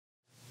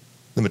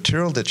The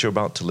material that you're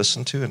about to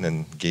listen to and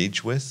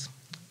engage with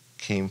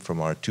came from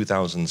our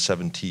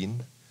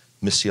 2017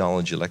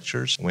 Missiology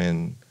Lectures,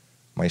 when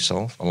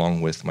myself,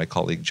 along with my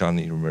colleague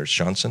Johnny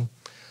Ramirez-Johnson,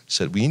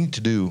 said we need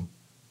to do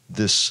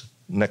this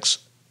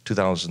next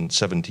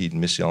 2017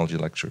 Missiology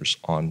Lectures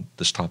on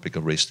this topic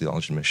of race,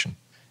 theology, and mission.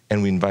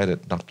 And we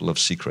invited Dr. Love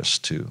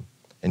Seacrest to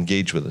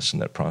engage with us in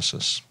that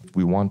process.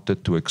 We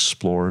wanted to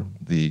explore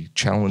the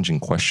challenging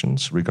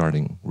questions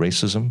regarding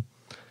racism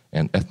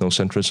and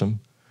ethnocentrism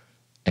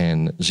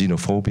and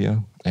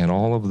xenophobia and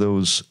all of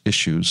those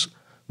issues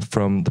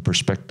from the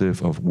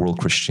perspective of world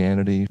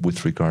Christianity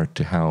with regard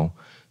to how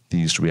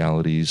these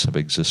realities have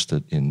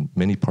existed in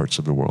many parts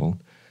of the world,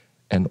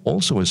 and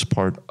also as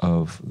part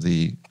of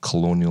the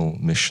colonial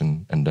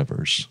mission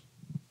endeavors.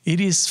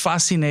 It is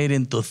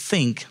fascinating to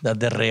think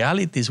that the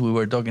realities we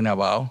were talking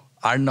about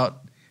are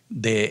not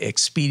the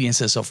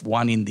experiences of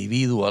one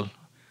individual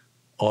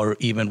or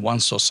even one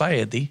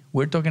society.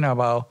 We're talking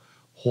about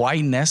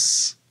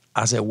whiteness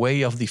as a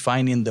way of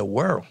defining the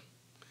world.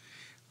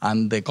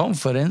 And the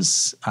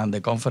conference and the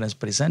conference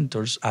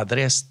presenters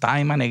address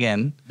time and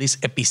again this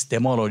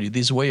epistemology,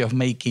 this way of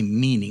making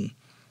meaning.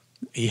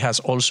 It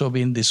has also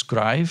been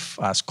described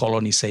as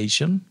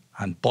colonization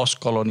and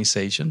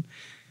post-colonization.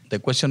 The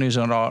question is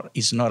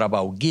not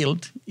about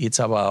guilt, it's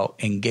about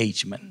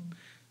engagement.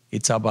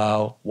 It's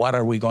about what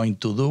are we going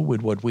to do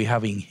with what we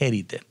have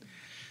inherited.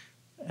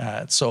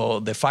 So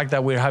the fact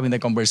that we're having the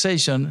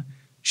conversation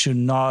should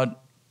not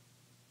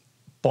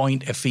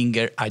point a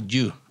finger at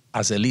you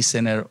as a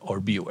listener or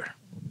viewer.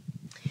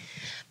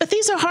 But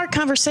these are hard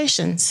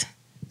conversations.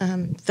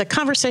 The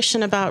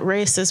conversation about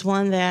race is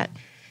one that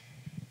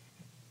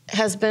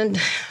has been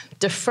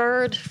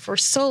deferred for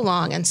so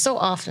long and so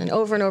often,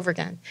 over and over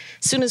again.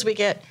 As soon as we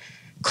get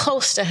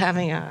close to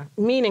having a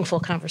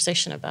meaningful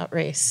conversation about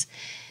race,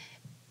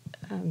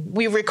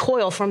 we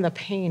recoil from the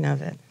pain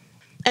of it.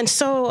 And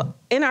so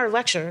in our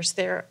lectures,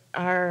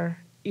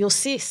 you'll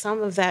see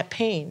some of that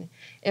pain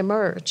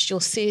emerge. You'll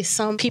see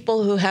some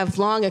people who have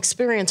long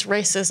experienced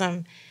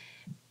racism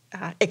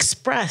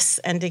express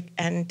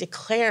and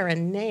declare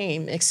and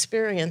name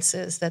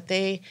experiences that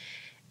they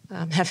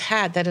have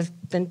had that have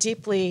been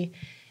deeply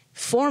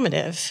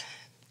formative,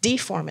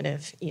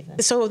 deformative even.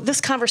 So this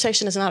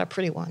conversation is not a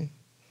pretty one,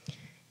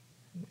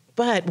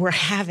 but we're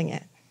having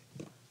it.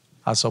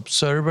 As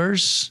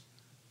observers,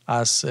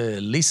 as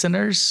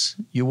listeners,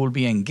 you will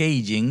be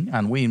engaging,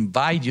 and we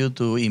invite you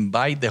to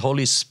invite the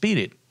Holy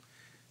Spirit.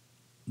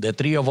 The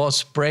three of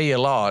us pray a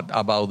lot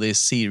about this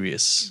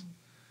series.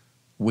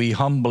 We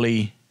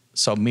humbly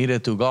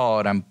submitted to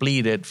God and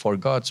pleaded for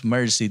God's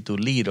mercy to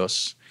lead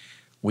us.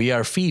 We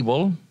are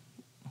feeble,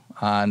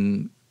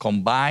 and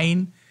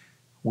combined,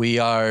 we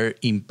are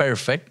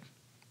imperfect,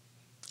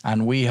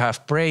 and we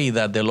have prayed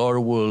that the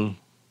Lord will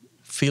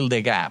fill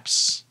the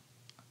gaps.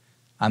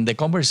 And the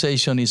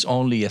conversation is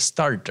only a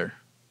starter.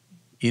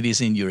 It is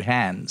in your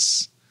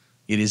hands.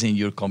 It is in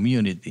your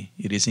community.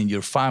 It is in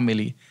your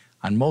family.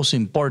 And most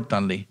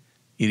importantly,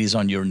 it is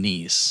on your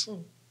knees.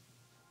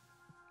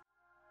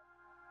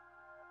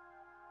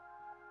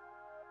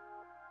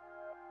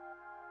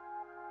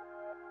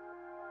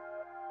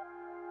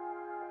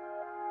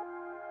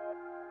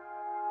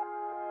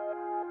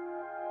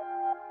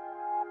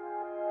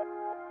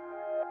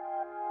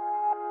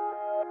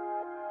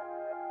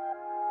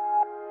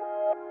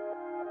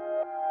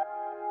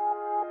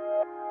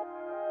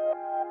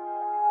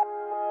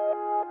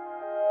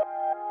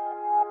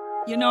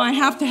 You know, I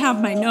have to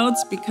have my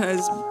notes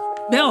because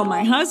Bill,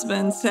 my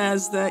husband,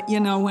 says that,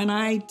 when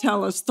I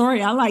tell a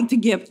story, I like to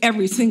give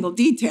every single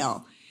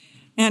detail.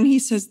 And he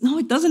says, no,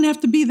 it doesn't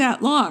have to be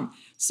that long.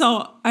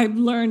 So I've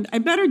learned I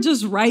better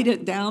just write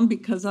it down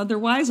because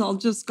otherwise I'll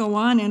just go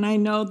on. And I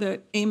know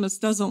that Amos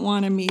doesn't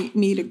want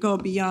me to go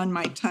beyond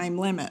my time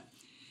limit.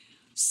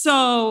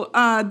 So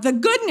the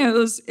good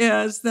news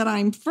is that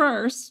I'm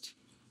first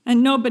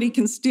and nobody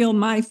can steal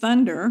my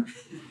thunder.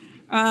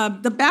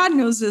 The bad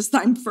news is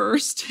I'm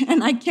first,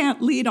 and I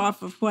can't lead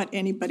off of what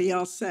anybody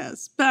else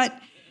says. But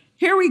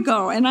here we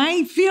go. And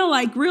I feel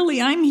like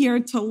really I'm here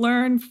to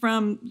learn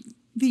from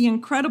the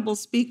incredible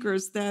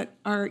speakers that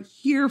are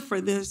here for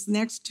this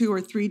next 2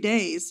 or 3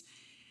 days.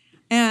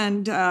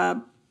 And,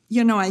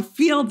 I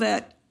feel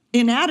that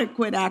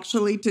inadequate,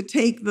 actually, to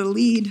take the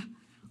lead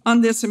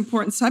on this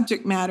important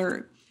subject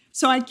matter.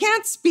 So I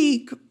can't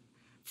speak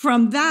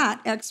from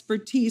that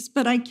expertise,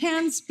 but I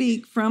can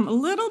speak from a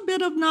little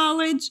bit of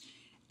knowledge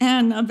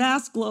and a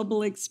vast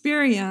global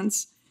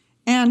experience,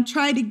 and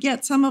try to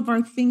get some of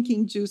our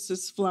thinking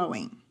juices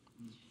flowing.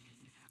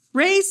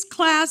 Race,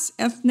 class,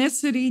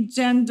 ethnicity,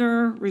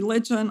 gender,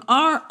 religion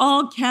are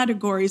all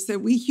categories that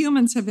we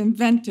humans have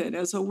invented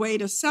as a way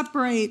to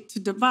separate, to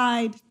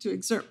divide, to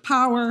exert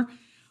power,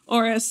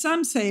 or as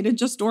some say, to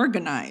just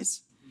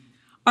organize.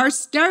 Our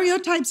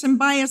stereotypes and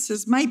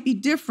biases might be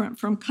different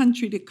from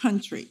country to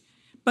country,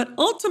 but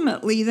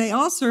ultimately they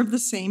all serve the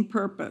same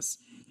purpose: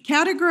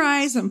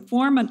 categorize and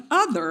form an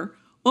other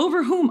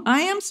over whom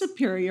I am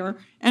superior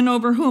and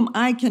over whom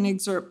I can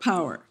exert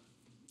power.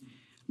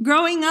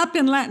 Growing up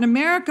in Latin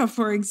America,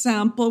 for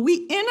example,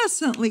 we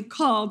innocently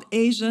called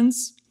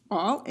Asians,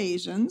 all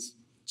Asians,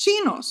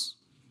 Chinos,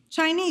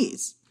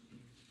 Chinese.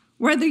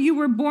 Whether you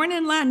were born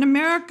in Latin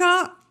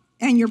America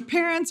and your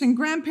parents and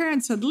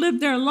grandparents had lived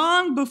there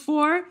long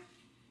before,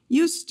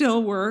 you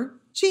still were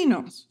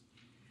Chinos.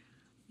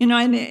 You know,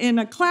 in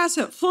a class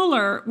at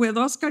Fuller with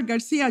Oscar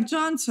Garcia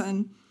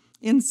Johnson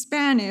in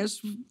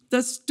Spanish,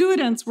 the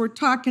students were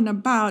talking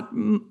about,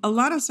 a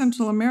lot of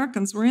Central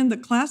Americans were in the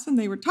class, and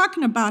they were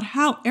talking about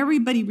how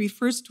everybody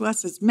refers to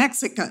us as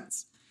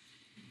Mexicans.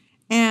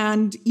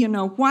 And, you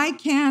know, why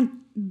can't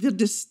the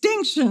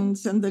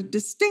distinctions and the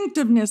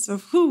distinctiveness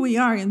of who we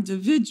are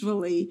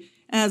individually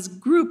as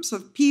groups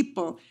of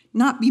people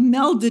not be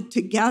melded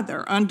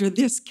together under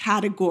this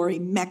category,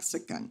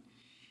 Mexican?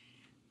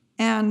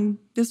 And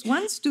this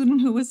one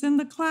student who was in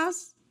the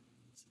class,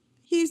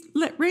 he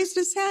raised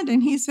his hand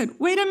and he said,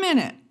 wait a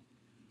minute,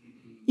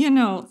 you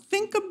know,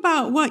 think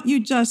about what you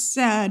just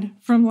said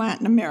from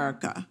Latin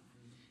America,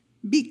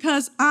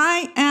 because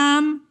I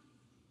am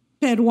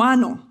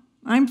Peruano.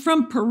 I'm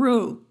from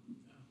Peru,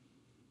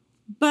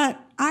 but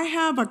I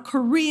have a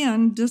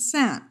Korean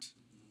descent.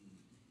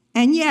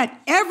 And yet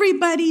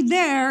everybody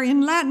there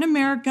in Latin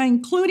America,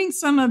 including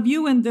some of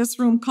you in this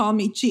room, call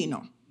me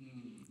Chino,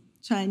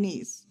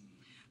 Chinese.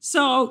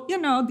 So, you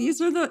know,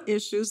 these are the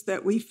issues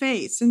that we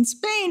face. In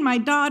Spain, my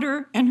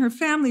daughter and her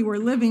family were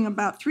living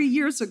about 3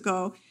 years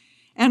ago,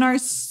 and our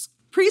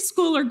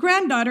preschooler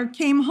granddaughter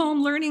came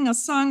home learning a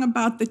song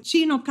about the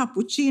Chino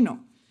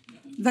Capuchino,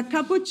 the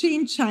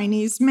Capuchin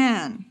Chinese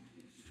man.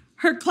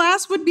 Her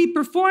class would be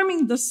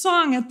performing the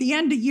song at the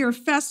end-of-year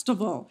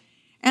festival,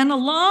 and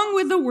along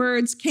with the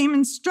words came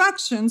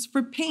instructions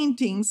for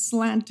painting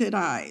slanted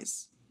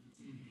eyes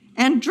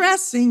and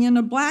dressing in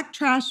a black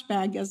trash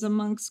bag as a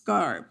monk's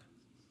garb.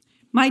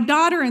 My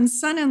daughter and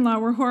son-in-law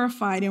were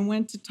horrified and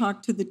went to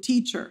talk to the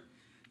teacher.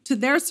 To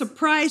their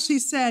surprise, she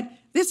said,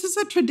 "This is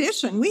a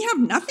tradition. We have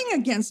nothing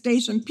against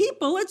Asian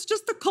people. It's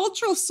just a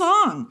cultural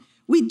song.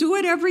 We do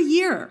it every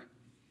year."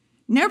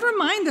 Never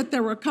mind that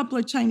there were a couple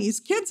of Chinese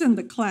kids in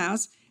the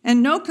class,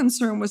 and no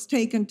concern was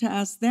taken to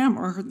ask them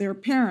or their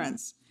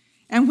parents.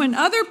 And when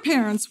other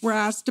parents were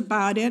asked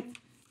about it,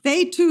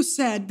 they too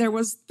said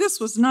this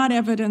was not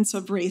evidence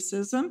of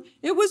racism.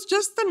 It was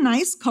just a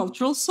nice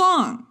cultural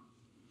song.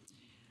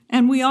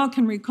 And we all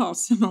can recall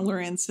similar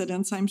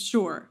incidents, I'm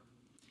sure.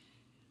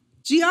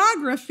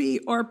 Geography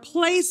or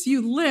place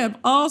you live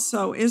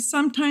also is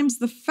sometimes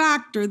the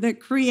factor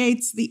that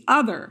creates the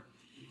other,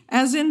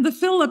 as in the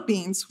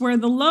Philippines, where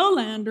the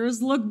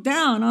lowlanders look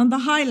down on the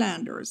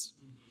highlanders.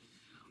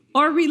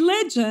 Or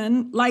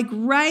religion, like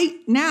right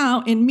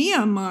now in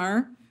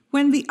Myanmar,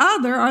 when the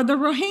other are the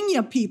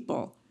Rohingya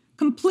people,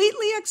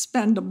 completely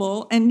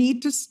expendable and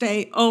need to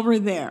stay over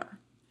there.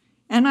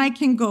 And I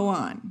can go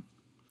on.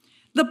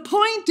 The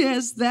point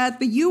is that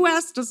the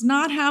U.S. does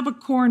not have a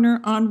corner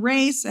on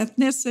race,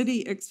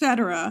 ethnicity,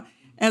 etc.,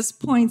 as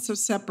points of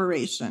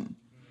separation.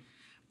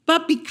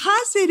 But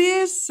because it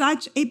is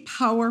such a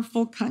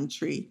powerful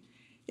country,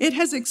 it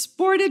has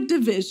exported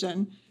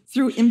division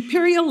through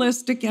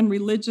imperialistic and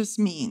religious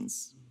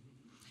means.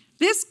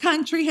 This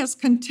country has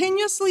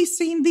continuously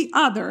seen the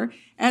other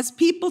as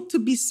people to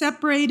be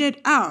separated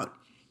out,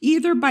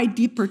 either by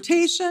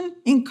deportation,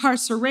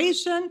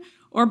 incarceration,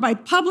 or by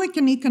public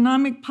and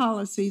economic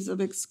policies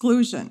of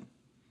exclusion.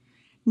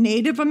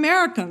 Native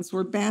Americans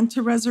were banned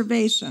to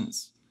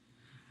reservations.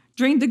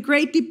 During the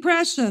Great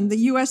Depression, the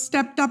U.S.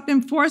 stepped up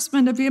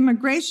enforcement of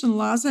immigration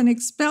laws and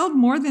expelled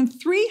more than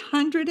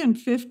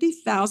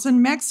 350,000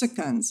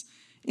 Mexicans,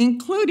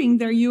 including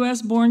their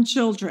U.S.-born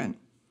children.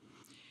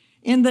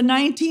 In the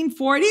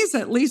 1940s,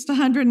 at least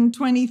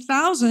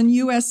 120,000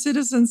 U.S.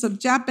 citizens of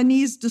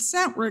Japanese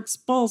descent were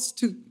expelled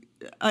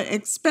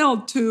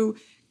to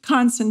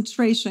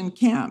concentration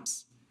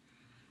camps.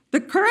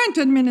 The current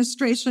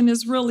administration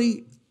is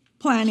really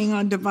planning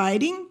on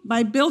dividing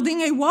by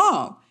building a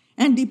wall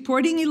and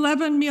deporting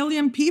 11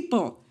 million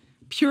people,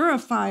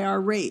 purify our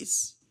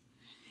race.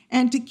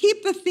 And to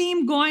keep the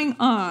theme going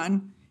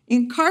on,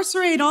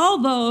 incarcerate all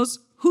those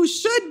who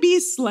should be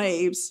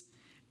slaves,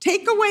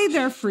 take away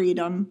their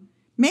freedom,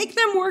 make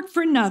them work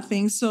for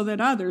nothing so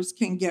that others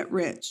can get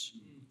rich.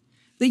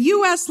 The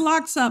U.S.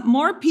 locks up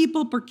more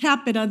people per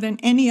capita than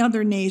any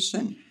other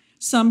nation,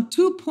 some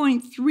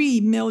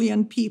 2.3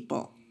 million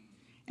people.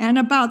 And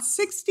about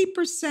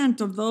 60%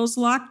 of those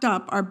locked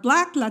up are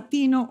Black,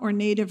 Latino, or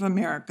Native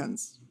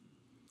Americans.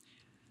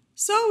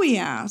 So we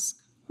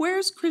ask,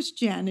 where's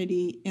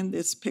Christianity in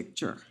this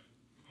picture?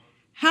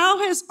 How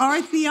has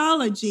our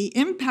theology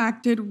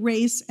impacted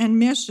race and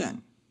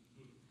mission?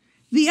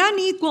 The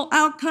unequal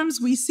outcomes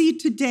we see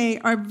today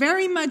are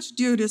very much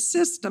due to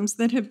systems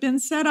that have been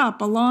set up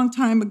a long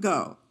time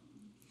ago.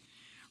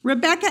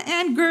 Rebecca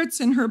Ann Gertz,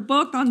 in her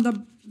book on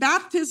the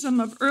baptism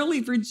of early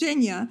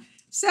Virginia,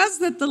 says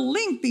that the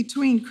link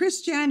between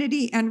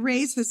Christianity and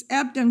race has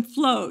ebbed and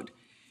flowed.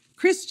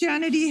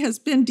 Christianity has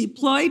been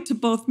deployed to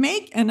both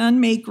make and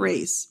unmake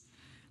race.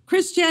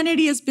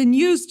 Christianity has been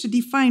used to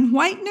define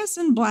whiteness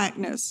and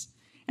blackness,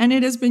 and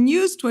it has been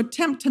used to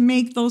attempt to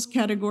make those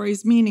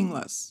categories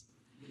meaningless.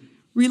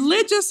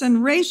 Religious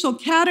and racial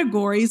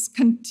categories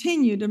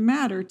continue to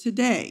matter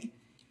today,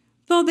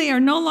 though they are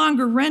no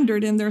longer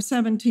rendered in their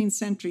 17th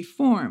century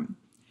form.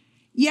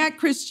 Yet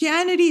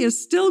Christianity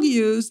is still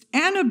used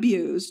and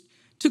abused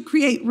to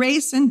create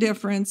race and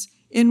difference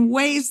in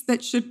ways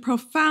that should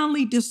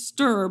profoundly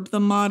disturb the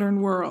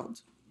modern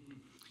world.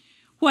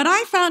 What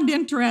I found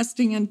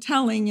interesting and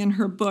telling in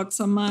her books,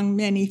 among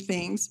many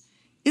things,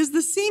 is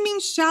the seeming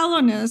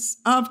shallowness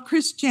of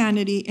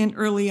Christianity in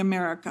early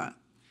America.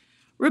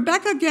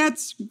 Rebecca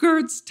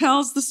Gertz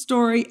tells the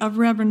story of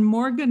Reverend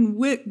Morgan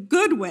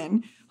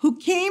Goodwin, who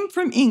came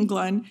from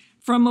England,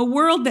 from a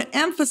world that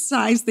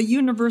emphasized the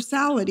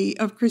universality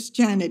of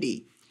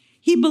Christianity.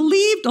 He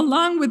believed,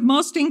 along with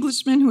most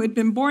Englishmen who had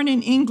been born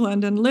in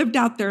England and lived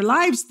out their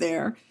lives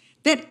there,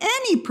 that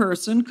any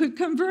person could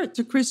convert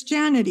to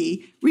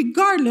Christianity,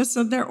 regardless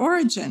of their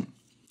origin.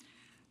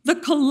 The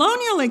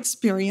colonial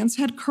experience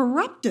had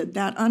corrupted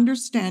that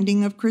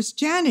understanding of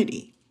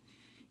Christianity.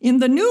 In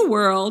the New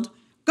World,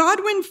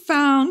 Godwin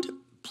found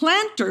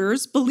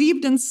planters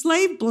believed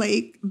enslaved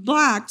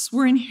blacks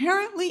were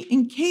inherently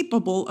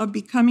incapable of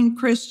becoming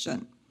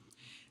Christian.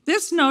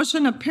 This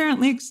notion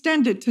apparently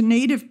extended to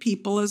Native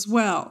people as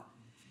well.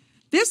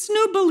 This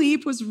new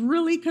belief was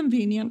really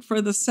convenient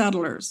for the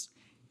settlers.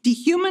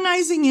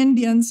 Dehumanizing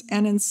Indians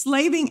and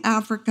enslaving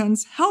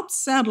Africans helped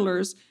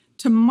settlers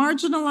to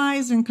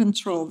marginalize and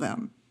control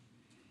them.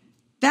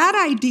 That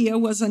idea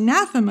was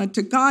anathema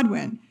to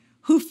Godwin,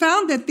 who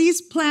found that these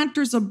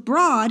planters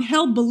abroad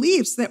held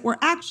beliefs that were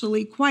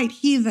actually quite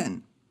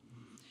heathen.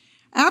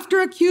 After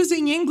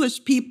accusing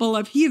English people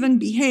of heathen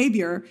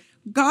behavior,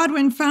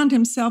 Godwin found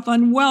himself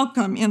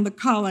unwelcome in the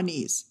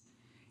colonies.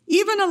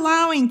 Even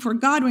allowing for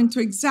Godwin to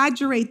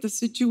exaggerate the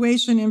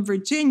situation in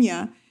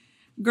Virginia,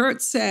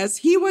 Gertz says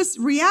he was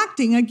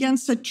reacting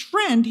against a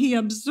trend he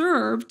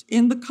observed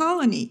in the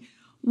colony,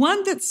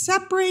 one that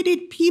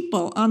separated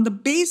people on the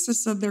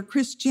basis of their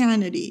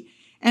Christianity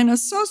and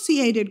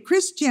associated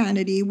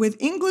Christianity with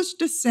English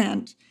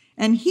descent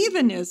and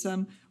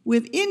heathenism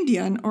with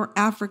Indian or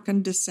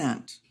African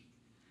descent.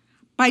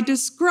 By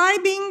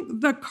describing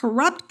the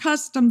corrupt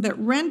custom that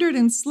rendered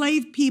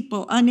enslaved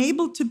people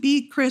unable to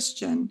be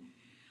Christian,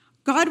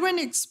 Godwin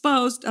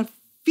exposed a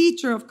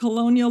feature of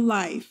colonial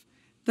life,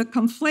 the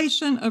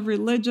conflation of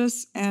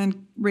religious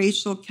and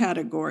racial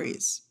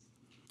categories.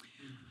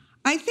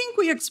 I think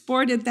we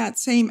exported that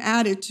same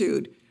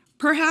attitude,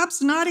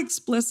 perhaps not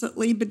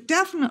explicitly, but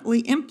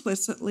definitely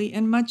implicitly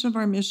in much of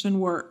our mission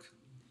work.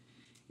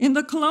 In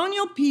the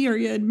colonial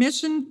period,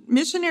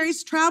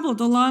 missionaries traveled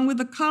along with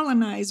the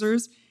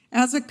colonizers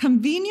as a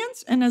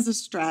convenience and as a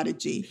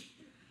strategy.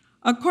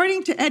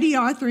 According to Eddie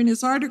Arthur in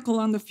his article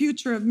on the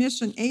future of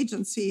mission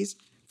agencies,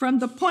 from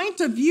the point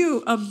of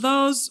view of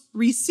those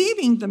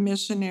receiving the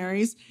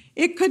missionaries,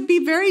 it could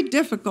be very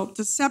difficult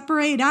to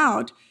separate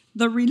out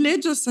the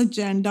religious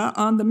agenda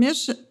of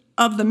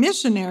the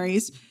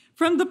missionaries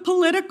from the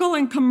political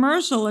and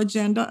commercial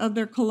agenda of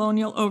their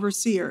colonial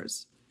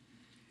overseers.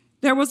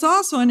 There was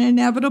also an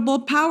inevitable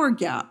power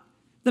gap,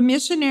 the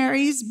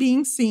missionaries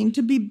being seen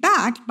to be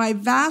backed by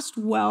vast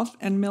wealth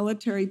and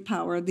military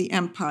power of the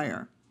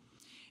empire.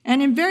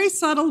 And in very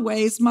subtle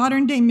ways,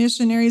 modern-day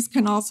missionaries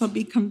can also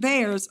be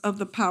conveyors of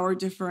the power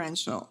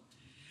differential.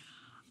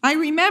 I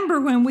remember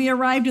when we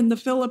arrived in the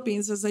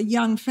Philippines as a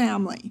young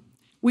family.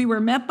 We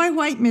were met by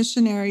white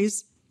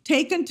missionaries,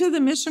 taken to the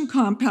mission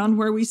compound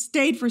where we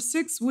stayed for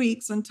 6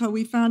 weeks until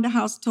we found a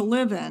house to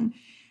live in.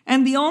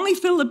 And the only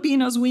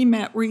Filipinos we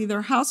met were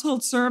either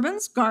household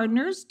servants,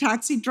 gardeners,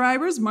 taxi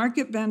drivers,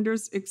 market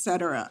vendors,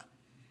 etc.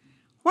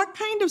 What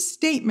kind of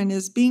statement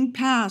is being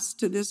passed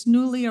to this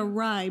newly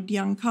arrived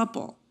young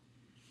couple?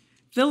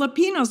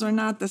 Filipinos are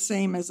not the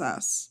same as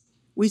us.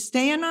 We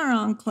stay in our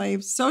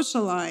enclave,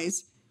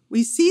 socialize.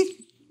 We see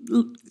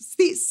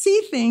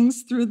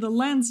things through the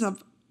lens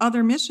of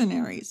other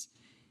missionaries.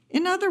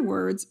 In other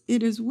words,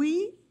 it is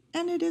we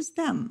and it is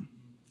them.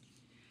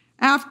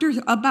 After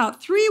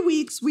about 3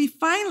 weeks, we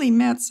finally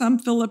met some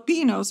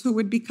Filipinos who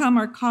would become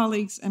our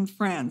colleagues and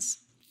friends.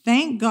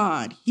 Thank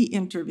God he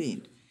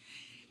intervened.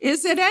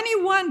 Is it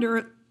any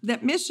wonder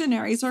that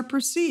missionaries are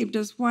perceived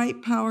as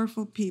white,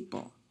 powerful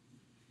people?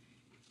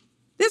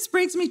 This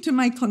brings me to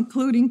my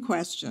concluding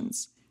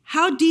questions.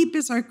 How deep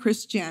is our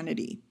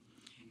Christianity?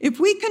 If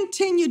we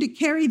continue to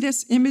carry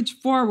this image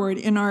forward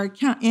in our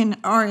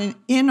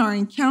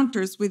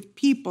encounters with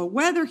people,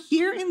 whether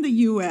here in the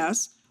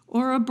U.S.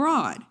 or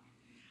abroad,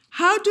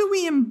 how do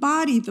we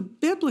embody the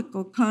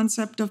biblical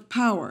concept of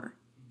power?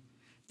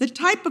 The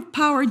type of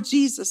power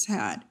Jesus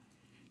had,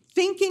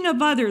 thinking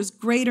of others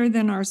greater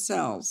than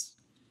ourselves,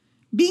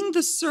 being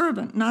the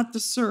servant, not the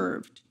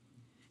served.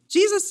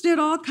 Jesus did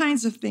all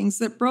kinds of things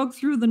that broke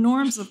through the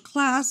norms of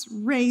class,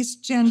 race,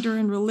 gender,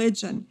 and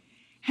religion,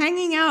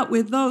 hanging out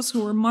with those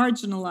who were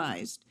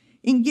marginalized,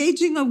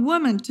 engaging a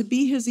woman to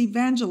be his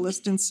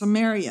evangelist in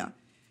Samaria,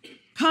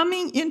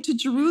 coming into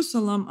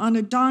Jerusalem on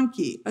a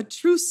donkey, a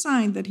true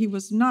sign that he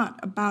was not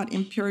about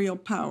imperial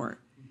power.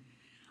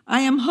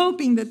 I am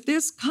hoping that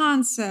this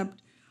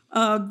concept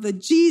of the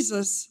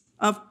Jesus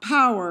of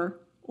power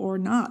or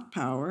not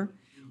power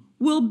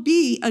will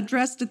be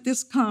addressed at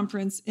this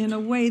conference in a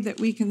way that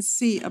we can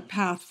see a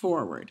path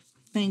forward.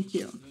 Thank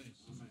you.